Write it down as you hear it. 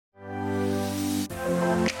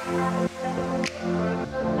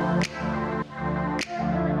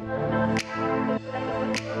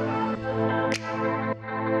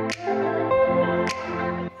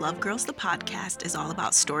Girls, the podcast is all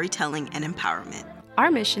about storytelling and empowerment. Our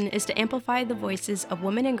mission is to amplify the voices of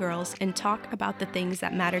women and girls and talk about the things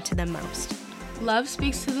that matter to them most. Love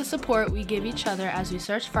speaks to the support we give each other as we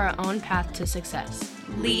search for our own path to success.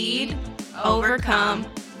 Lead, overcome,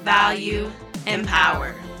 value,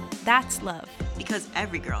 empower. That's love. Because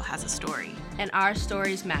every girl has a story. And our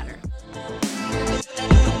stories matter.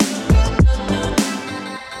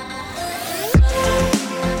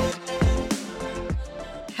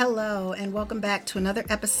 Hello, and welcome back to another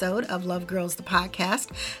episode of Love Girls, the podcast.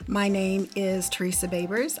 My name is Teresa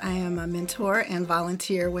Babers. I am a mentor and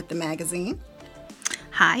volunteer with the magazine.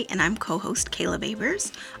 Hi, and I'm co-host Kayla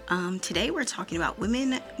Babers. Today we're talking about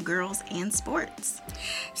women, girls, and sports.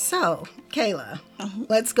 So, Kayla,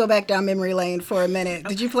 let's go back down memory lane for a minute.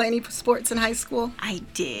 Did you play any sports in high school? I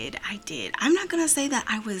did. I'm not going to say that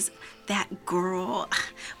I was that girl,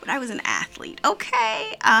 but I was an athlete.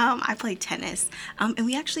 Okay. I played tennis, and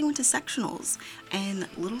we actually went to sectionals. And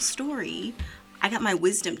little story, I got my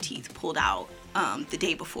wisdom teeth pulled out the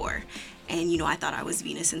day before. And, I thought I was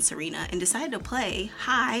Venus and Serena and decided to play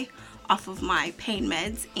high off of my pain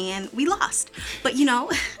meds, and we lost. But,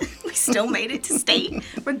 we still made it to state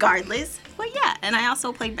regardless. But, yeah, and I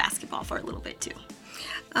also played basketball for a little bit, too.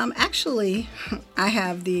 Actually, I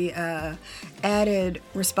have the added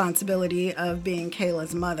responsibility of being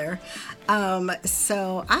Kayla's mother.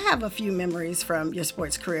 So I have a few memories from your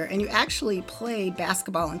sports career, and you actually played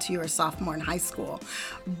basketball until you were a sophomore in high school.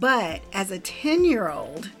 But as a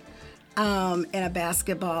 10-year-old, in a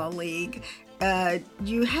basketball league,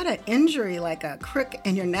 you had an injury, like a crook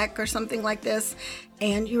in your neck or something like this,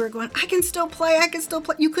 and you were going, I can still play.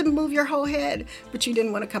 You couldn't move your whole head, but you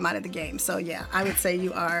didn't want to come out of the game. So yeah, I would say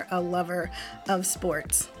you are a lover of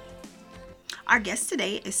sports. Our guest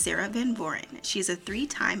today is Sarah Van Vooreen. She is a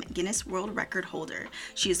 3-time Guinness World Record holder.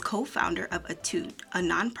 She is co-founder of Atoot, a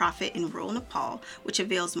nonprofit in rural Nepal, which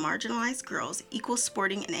avails marginalized girls equal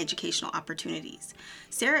sporting and educational opportunities.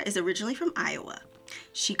 Sarah is originally from Iowa.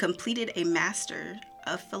 She completed a Master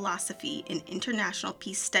of Philosophy in International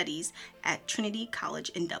Peace Studies at Trinity College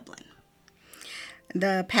in Dublin.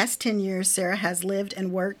 The past 10 years, Sarah has lived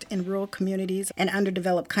and worked in rural communities and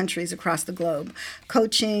underdeveloped countries across the globe,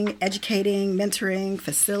 coaching, educating, mentoring,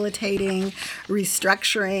 facilitating,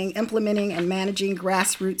 restructuring, implementing, and managing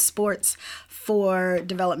grassroots sports for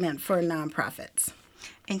development for nonprofits.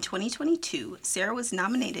 In 2022, Sarah was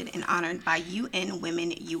nominated and honored by UN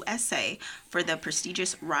Women USA for the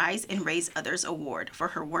prestigious Rise and Raise Others Award for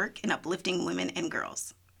her work in uplifting women and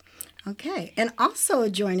girls. Okay, and also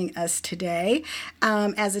joining us today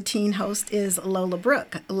as a teen host is Lola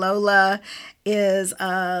Brooke. Lola is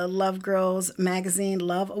a Love Girls Magazine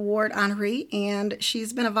Love Award honoree, and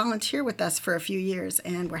she's been a volunteer with us for a few years,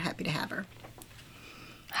 and we're happy to have her.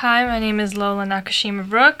 Hi, my name is Lola Nakashima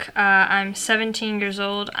Brooke. I'm 17 years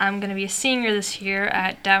old. I'm going to be a senior this year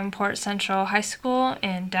at Davenport Central High School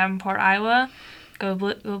in Davenport, Iowa. Go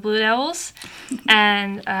Blue Devils.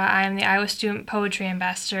 And I am the Iowa Student Poetry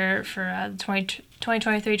Ambassador for the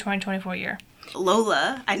 2023-2024 year.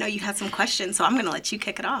 Lola, I know you had some questions, so I'm going to let you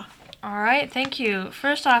kick it off. All right, thank you.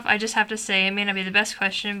 First off, I just have to say, it may not be the best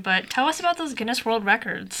question, but tell us about those Guinness World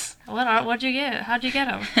Records. What'd you get? How'd you get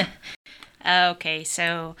them? Okay,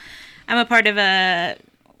 so I'm a part of a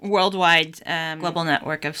worldwide global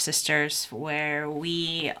network of sisters where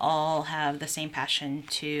we all have the same passion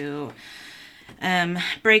to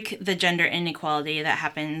break the gender inequality that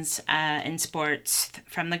happens in sports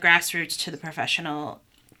from the grassroots to the professional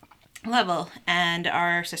level. And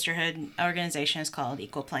our sisterhood organization is called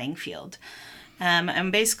Equal Playing Field.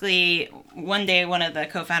 And basically, one day, one of the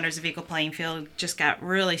co-founders of Equal Playing Field just got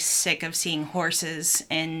really sick of seeing horses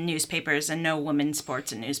in newspapers and no women's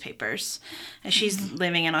sports in newspapers. And she's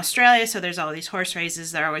living in Australia, so there's all these horse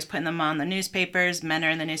races. They're always putting them on the newspapers. Men are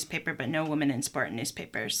in the newspaper, but no women in sport in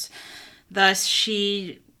newspapers. Thus,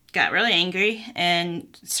 she got really angry and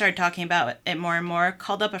started talking about it more and more,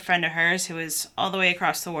 called up a friend of hers who was all the way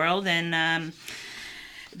across the world in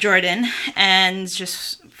Jordan, and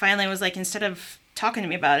just finally was like, instead of talking to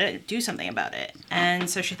me about it, do something about it. And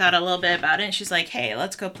so she thought a little bit about it, and she's like, hey,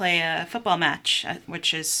 let's go play a football match,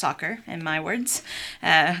 which is soccer, in my words,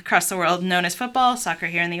 across the world known as football, soccer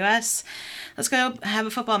here in the U.S. Let's go have a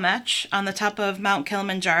football match on the top of Mount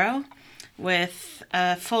Kilimanjaro with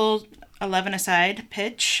a full 11-a-side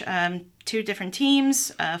pitch, 2 different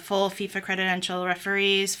teams, full FIFA credential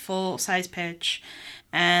referees, full-size pitch,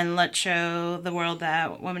 and let's show the world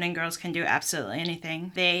that women and girls can do absolutely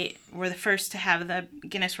anything. They were the first to have the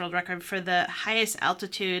Guinness World Record for the highest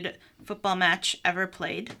altitude football match ever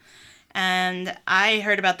played. And I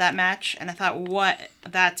heard about that match, and I thought,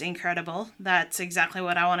 that's incredible. That's exactly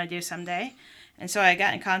what I want to do someday. And so I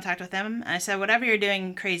got in contact with them, and I said, whatever you're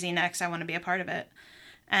doing crazy next, I want to be a part of it.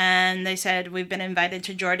 And they said, we've been invited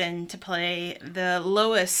to Jordan to play the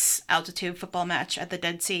lowest altitude football match at the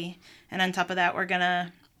Dead Sea. And on top of that, we're going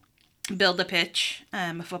to build a pitch,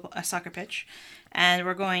 a soccer pitch. And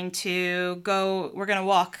we're going to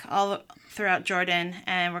walk all throughout Jordan,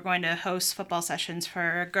 and we're going to host football sessions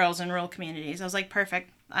for girls in rural communities. I was like,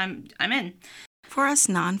 perfect. I'm in. For us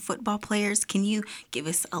non-football players, can you give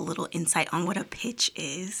us a little insight on what a pitch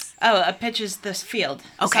is? Oh, a pitch is this field,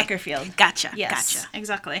 soccer field. Gotcha. Yes, Gotcha.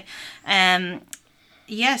 Exactly.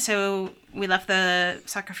 So we left the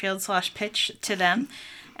soccer field / pitch to them,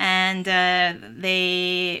 and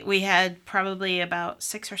we had probably about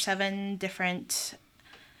 6 or 7 different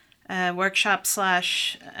workshops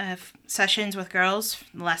 / sessions with girls.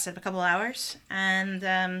 Lasted a couple hours, and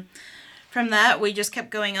from that we just kept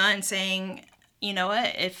going on saying, you know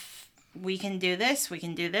what, if we can do this, we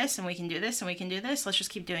can do this, and we can do this, and we can do this. Let's just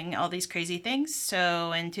keep doing all these crazy things.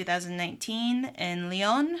 So in 2019 in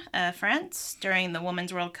Lyon, France, during the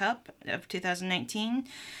Women's World Cup of 2019,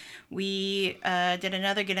 we did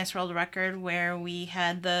another Guinness World Record where we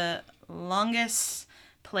had the longest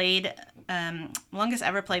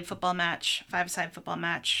ever played football match, 5-a-side football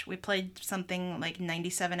match. We played something like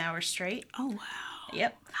 97 hours straight. Oh, wow.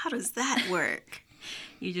 Yep. How does that work?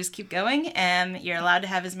 You just keep going, and you're allowed to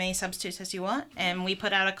have as many substitutes as you want. And we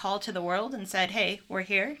put out a call to the world and said, hey, we're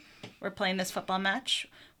here. We're playing this football match.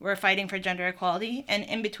 We're fighting for gender equality. And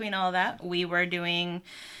in between all that, we were doing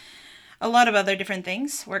a lot of other different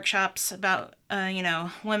things, workshops about,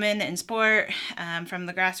 women in sport, from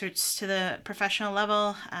the grassroots to the professional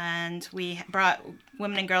level. And we brought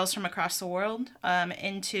women and girls from across the world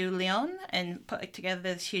into Lyon and put together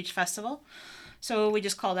this huge festival. So we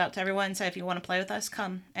just called out to everyone and said, if you want to play with us,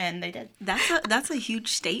 come. And they did. That's a huge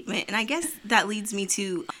statement. And I guess that leads me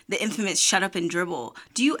to the infamous shut up and dribble.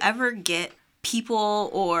 Do you ever get people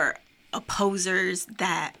or opposers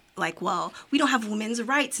that like, well, we don't have women's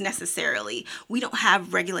rights necessarily. We don't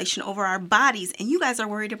have regulation over our bodies. And you guys are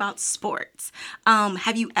worried about sports.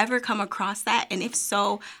 Have you ever come across that? And if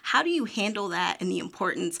so, how do you handle that and the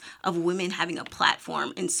importance of women having a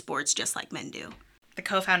platform in sports just like men do? The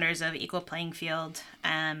co-founders of Equal Playing Field,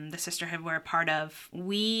 the sisterhood we're a part of,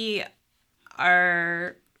 we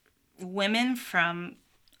are women from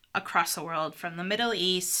across the world, from the Middle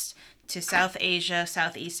East to South Asia,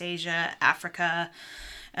 Southeast Asia, Africa,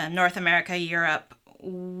 North America, Europe.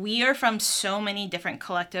 We are from so many different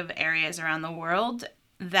collective areas around the world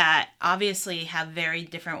that obviously have very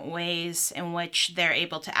different ways in which they're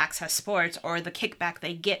able to access sports or the kickback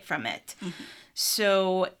they get from it. Mm-hmm.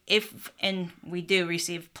 So and we do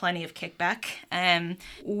receive plenty of kickback,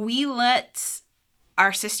 we let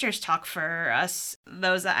our sisters talk for us.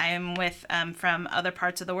 Those that I'm with from other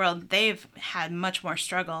parts of the world, they've had much more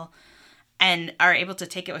struggle and are able to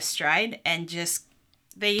take it with stride and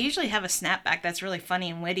they usually have a snapback that's really funny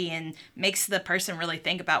and witty and makes the person really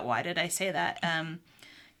think about, why did I say that?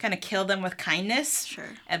 Kind of kill them with kindness,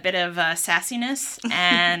 sure. A bit of sassiness,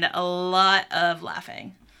 and a lot of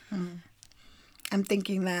laughing. Mm. I'm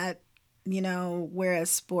thinking that, whereas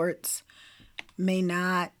sports may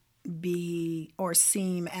not be or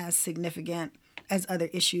seem as significant as other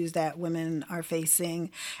issues that women are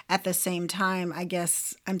facing, at the same time, I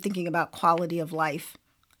guess I'm thinking about quality of life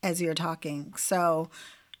as you're talking. So,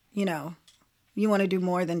 you want to do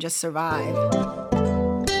more than just survive.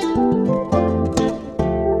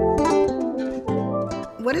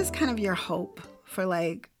 What is kind of your hope for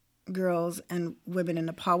girls and women in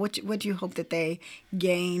Nepal? What do you hope that they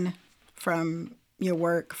gain from your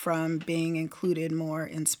work, from being included more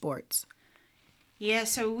in sports? Yeah,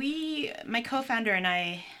 so my co-founder and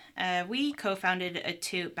I, we co-founded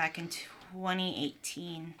Atoot back in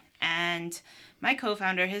 2018. And my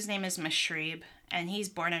co-founder, his name is Mashrib, and he's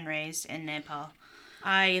born and raised in Nepal.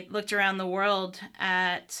 I looked around the world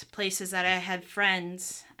at places that I had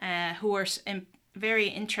friends who were very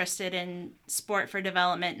interested in sport for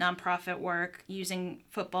development, nonprofit work, using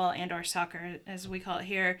football and or soccer, as we call it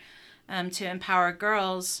here, to empower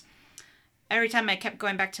girls. Every time I kept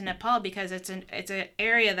going back to Nepal because it's an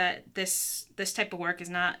area that this type of work is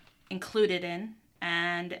not included in,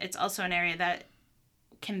 and it's also an area that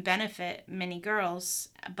can benefit many girls,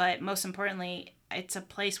 but most importantly, it's a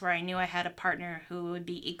place where I knew I had a partner who would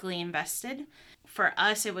be equally invested. For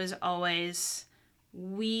us, it was always,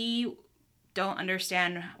 we don't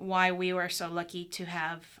understand why we were so lucky to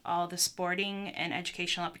have all the sporting and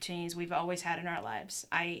educational opportunities we've always had in our lives.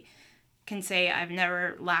 I can say I've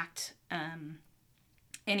never lacked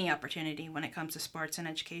any opportunity when it comes to sports and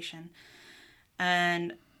education.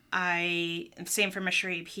 And same for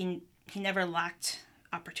Mashrib, he never lacked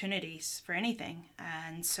opportunities for anything.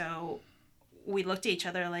 And so we looked at each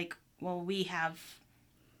other like, well, we have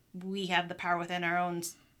the power within our own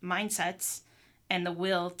mindsets and the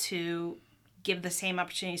will to give the same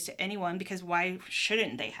opportunities to anyone, because why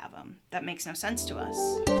shouldn't they have them? That makes no sense to us.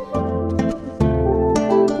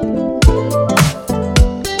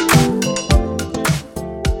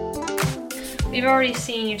 We've already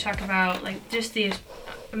seen you talk about like just the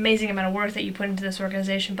amazing amount of work that you put into this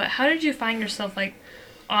organization, but how did you find yourself like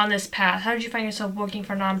on this path? How did you find yourself working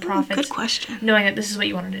for nonprofits? Good question. Knowing that this is what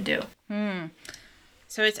you wanted to do.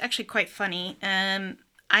 So it's actually quite funny.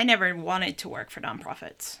 I never wanted to work for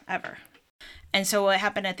nonprofits ever. And so what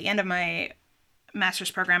happened at the end of my master's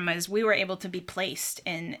program was we were able to be placed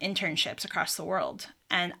in internships across the world.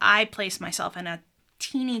 And I placed myself in a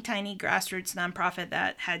teeny tiny grassroots nonprofit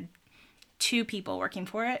that had 2 people working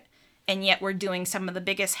for it. And yet we're doing some of the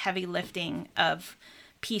biggest heavy lifting of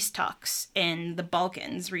peace talks in the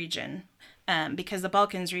Balkans region. Because the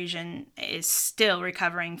Balkans region is still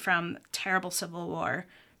recovering from terrible civil war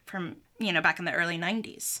from, back in the early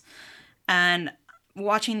 90s. And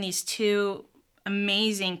watching these 2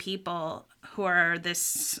 amazing people who are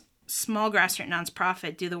this small grassroots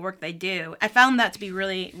nonprofit do the work they do, I found that to be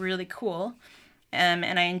really, really cool.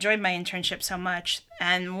 And I enjoyed my internship so much.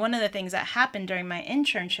 And one of the things that happened during my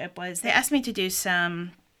internship was they asked me to do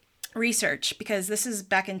some research, because this is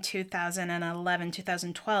back in 2011,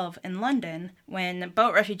 2012 in London, when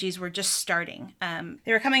boat refugees were just starting.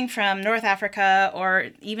 They were coming from North Africa,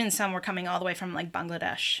 or even some were coming all the way from like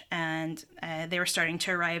Bangladesh, and they were starting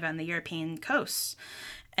to arrive on the European coasts.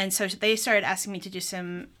 And so they started asking me to do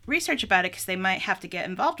some research about it because they might have to get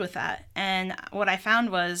involved with that. And what I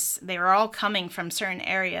found was they were all coming from certain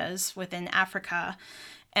areas within Africa,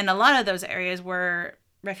 and a lot of those areas were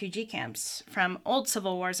refugee camps from old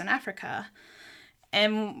civil wars in Africa.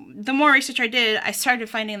 And the more research I did, I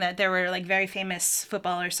started finding that there were like very famous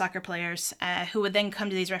footballers, soccer players, who would then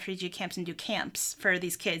come to these refugee camps and do camps for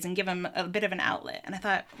these kids and give them a bit of an outlet. And I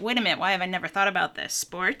thought, wait a minute, why have I never thought about this?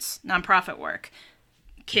 Sports, nonprofit work,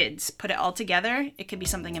 kids, put it all together, it could be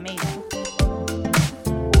something amazing.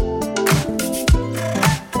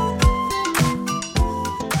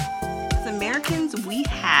 As Americans, we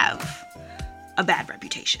have a bad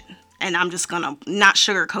reputation, and I'm just gonna not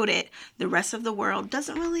sugarcoat it. The rest of the world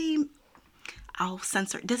doesn't really,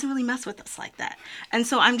 doesn't really mess with us like that. And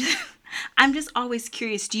so I'm just always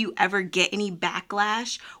curious, do you ever get any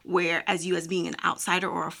backlash where as being an outsider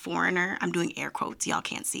or a foreigner, I'm doing air quotes, y'all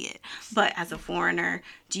can't see it, but as a foreigner,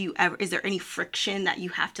 is there any friction that you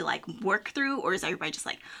have to like work through, or is everybody just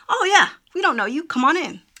like, oh yeah, we don't know you, come on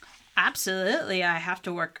in? Absolutely. I've had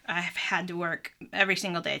to work every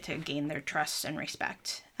single day to gain their trust and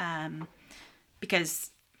respect.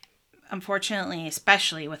 Because unfortunately,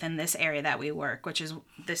 especially within this area that we work, which is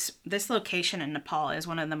this location in Nepal is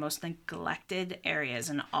one of the most neglected areas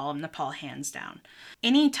in all of Nepal, hands down.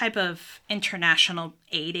 Any type of international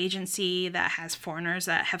aid agency that has foreigners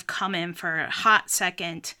that have come in for a hot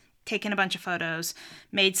second, taken a bunch of photos,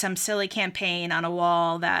 made some silly campaign on a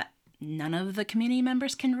wall that none of the community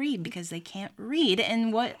members can read because they can't read,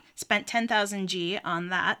 and spent 10,000 G on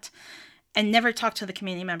that and never talked to the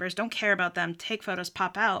community members, don't care about them, take photos,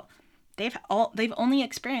 pop out. They've only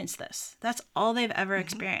experienced this. That's all they've ever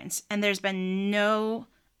experienced. And there's been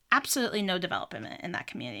absolutely no development in that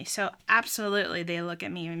community. So absolutely they look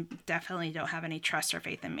at me and definitely don't have any trust or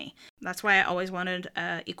faith in me. That's why I always wanted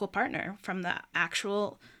an equal partner from the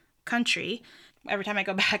actual country. Every time I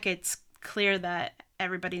go back, it's clear that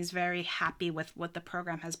everybody's very happy with what the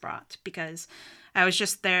program has brought, because I was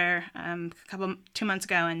just there 2 months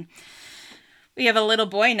ago, and we have a little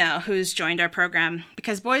boy now who's joined our program,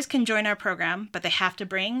 because boys can join our program, but they have to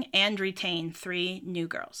bring and retain 3 new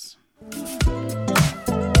girls.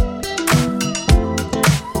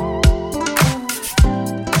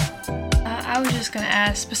 I was just going to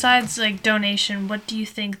ask, besides like donation, what do you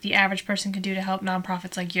think the average person could do to help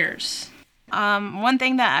nonprofits like yours? One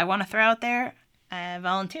thing that I want to throw out there,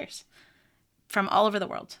 volunteers from all over the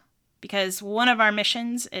world, because one of our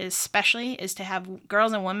missions is to have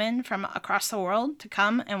girls and women from across the world to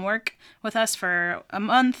come and work with us for a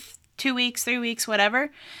month, 2 weeks, 3 weeks,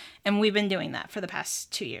 whatever. And we've been doing that for the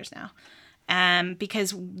past 2 years now.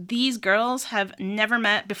 Because these girls have never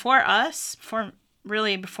met before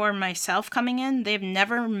myself coming in, they've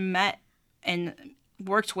never met and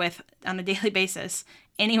worked with on a daily basis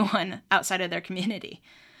anyone outside of their community.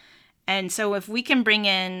 And so if we can bring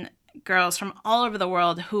in girls from all over the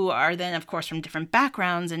world who are then, of course, from different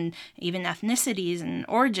backgrounds and even ethnicities and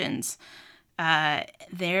origins.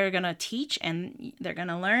 They're going to teach and they're going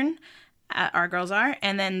to learn. Our girls are.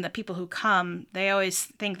 And then the people who come, they always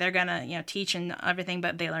think they're going to, teach and everything,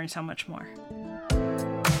 but they learn so much more.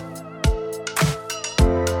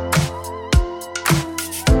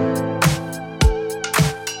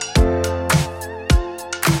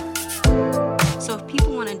 So if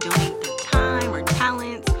people want to donate their time or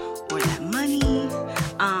talents or that money,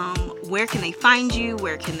 where can they find you?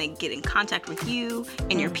 Where can they get in contact with you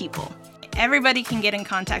and your people? Everybody can get in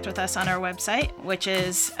contact with us on our website, which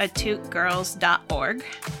is atootgirls.org,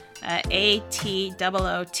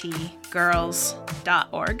 ATOOT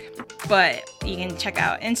girls.org. But you can check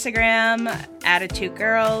out Instagram, Atoot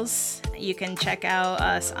Girls. You can check out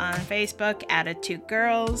us on Facebook, Atoot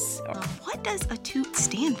Girls. What does Atoot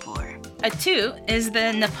stand for? Atoot is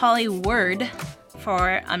the Nepali word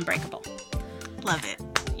for unbreakable. Love it.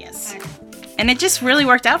 Yes. And it just really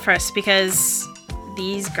worked out for us because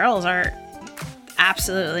these girls are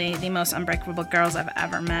absolutely the most unbreakable girls I've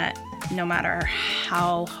ever met, no matter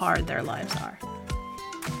how hard their lives are.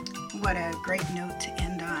 What a great note to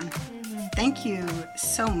end on. Thank you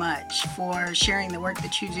so much for sharing the work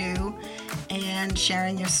that you do and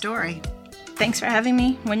sharing your story. Thanks for having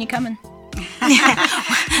me. When you coming?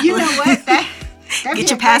 You know what? That'd Get be your a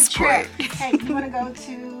great passport. trip. Hey, you want to go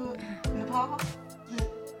to Nepal?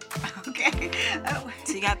 Okay.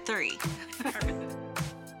 So you got 3.